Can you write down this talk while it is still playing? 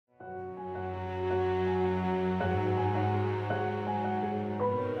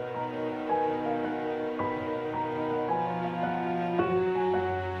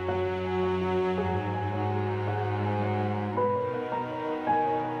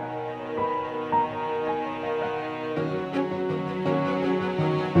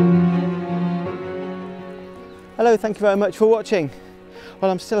Hello, thank you very much for watching.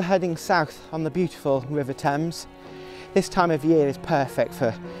 Well, I'm still heading south on the beautiful River Thames. This time of year is perfect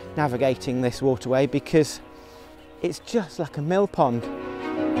for navigating this waterway because it's just like a mill pond.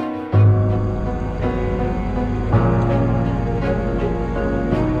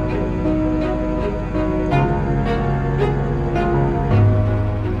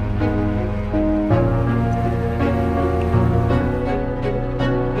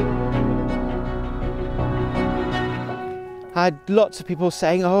 I had lots of people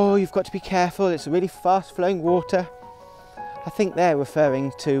saying, oh, you've got to be careful, it's really fast flowing water. I think they're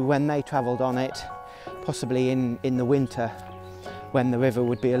referring to when they travelled on it, possibly in the winter, when the river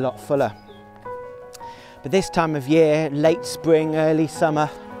would be a lot fuller. But this time of year, late spring, early summer,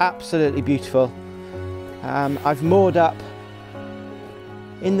 absolutely beautiful. I've moored up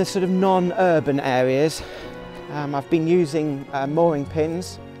in the sort of non-urban areas. I've been using mooring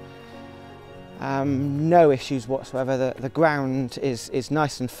pins. No issues whatsoever, the ground is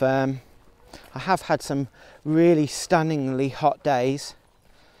nice and firm. I have had some really stunningly hot days.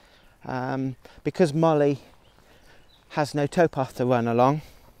 Because Molly has no towpath to run along,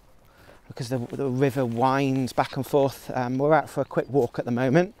 because the river winds back and forth, we're out for a quick walk at the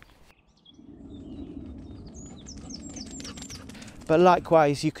moment. But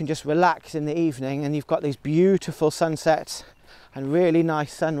likewise, you can just relax in the evening and you've got these beautiful sunsets and really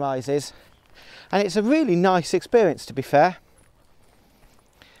nice sunrises. And it's a really nice experience, to be fair.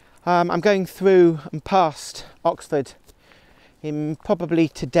 I'm going through and past Oxford in probably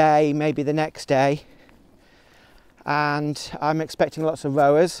today, maybe the next day. And I'm expecting lots of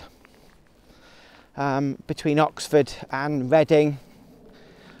rowers between Oxford and Reading.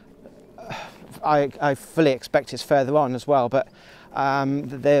 I fully expect it's further on as well, but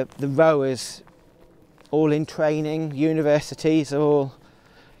the rowers, all in training, universities, are all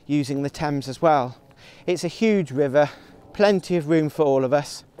using the Thames as well. It's a huge river, plenty of room for all of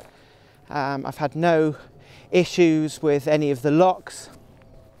us. I've had no issues with any of the locks.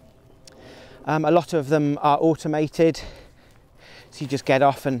 A lot of them are automated, so you just get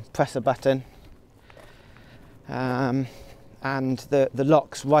off and press a button. And the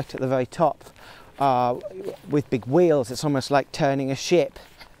locks right at the very top are with big wheels. It's almost like turning a ship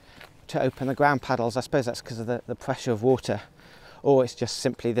to open the ground paddles. I suppose that's because of the pressure of water, or it's just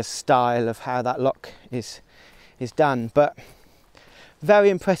simply the style of how that lock is done. But very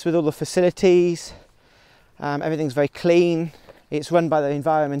impressed with all the facilities. Everything's very clean. It's run by the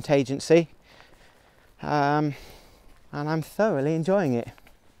Environment Agency, and I'm thoroughly enjoying it.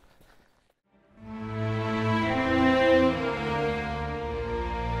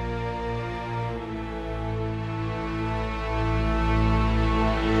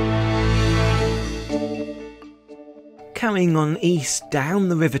 Carrying on east down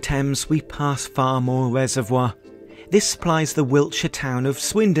the River Thames, we pass Farmore Reservoir. This supplies the Wiltshire town of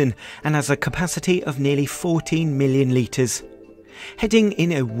Swindon and has a capacity of nearly 14 million litres. Heading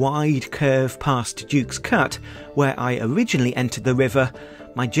in a wide curve past Duke's Cut, where I originally entered the river,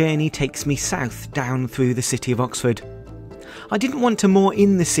 my journey takes me south down through the city of Oxford. I didn't want to moor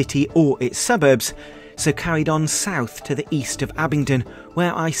in the city or its suburbs, so carried on south to the east of Abingdon,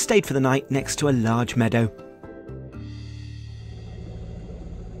 where I stayed for the night next to a large meadow.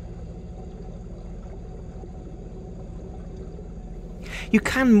 You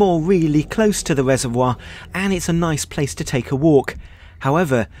can moor really close to the reservoir and it's a nice place to take a walk.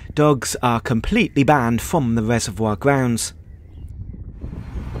 However, dogs are completely banned from the reservoir grounds.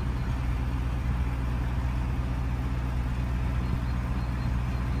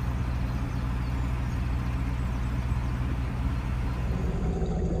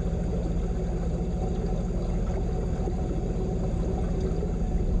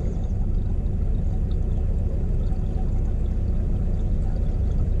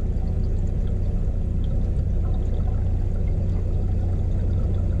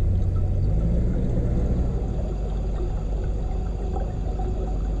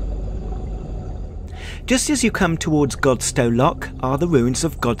 Just as you come towards Godstow Lock are the ruins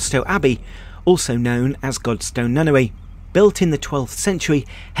of Godstow Abbey, also known as Godstow Nunnery. Built in the 12th century,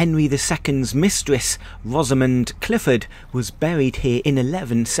 Henry II's mistress, Rosamond Clifford, was buried here in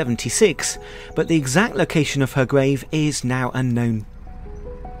 1176, but the exact location of her grave is now unknown.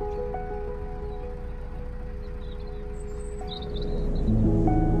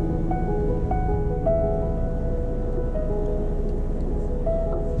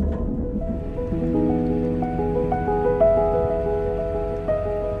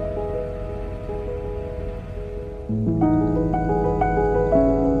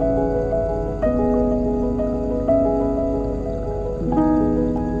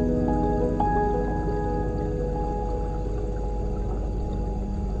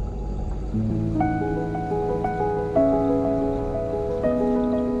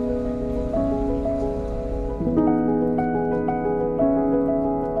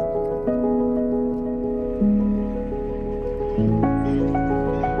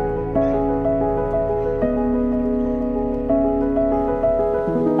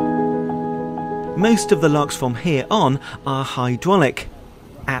 Most of the locks from here on are hydraulic.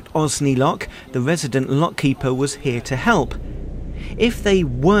 At Osney Lock, the resident lockkeeper was here to help. If they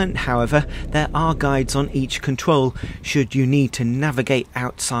weren't, however, there are guides on each control should you need to navigate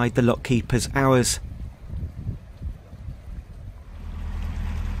outside the lockkeeper's hours.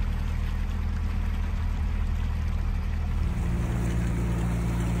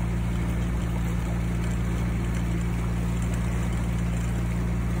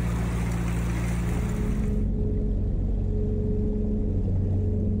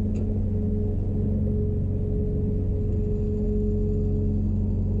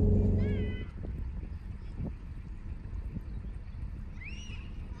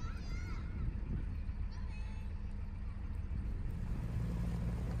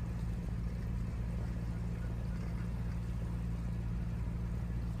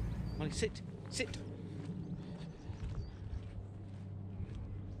 Molly, sit, sit.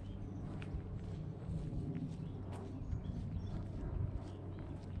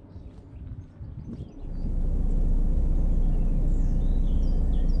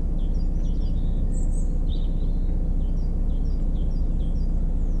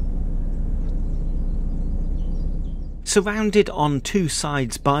 Surrounded on two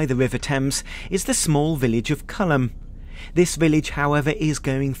sides by the River Thames is the small village of Culham. This village, however, is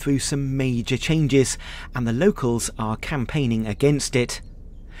going through some major changes, and the locals are campaigning against it.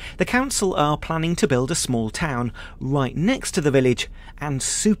 The council are planning to build a small town right next to the village and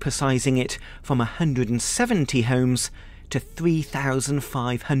supersizing it from 170 homes to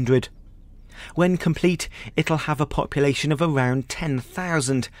 3,500. When complete, it'll have a population of around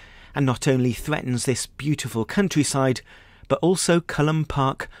 10,000, and not only threatens this beautiful countryside, but also Culham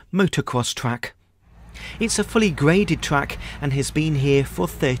Park Motocross Track. It's a fully graded track and has been here for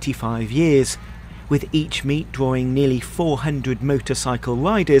 35 years, with each meet drawing nearly 400 motorcycle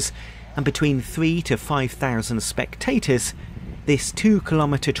riders and between 3,000 to 5,000 spectators. This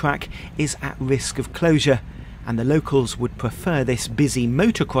 2-kilometre track is at risk of closure, and the locals would prefer this busy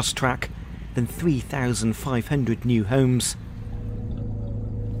motocross track than 3,500 new homes.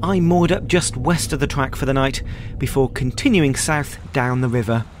 I moored up just west of the track for the night before continuing south down the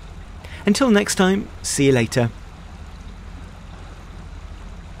river. Until next time, see you later.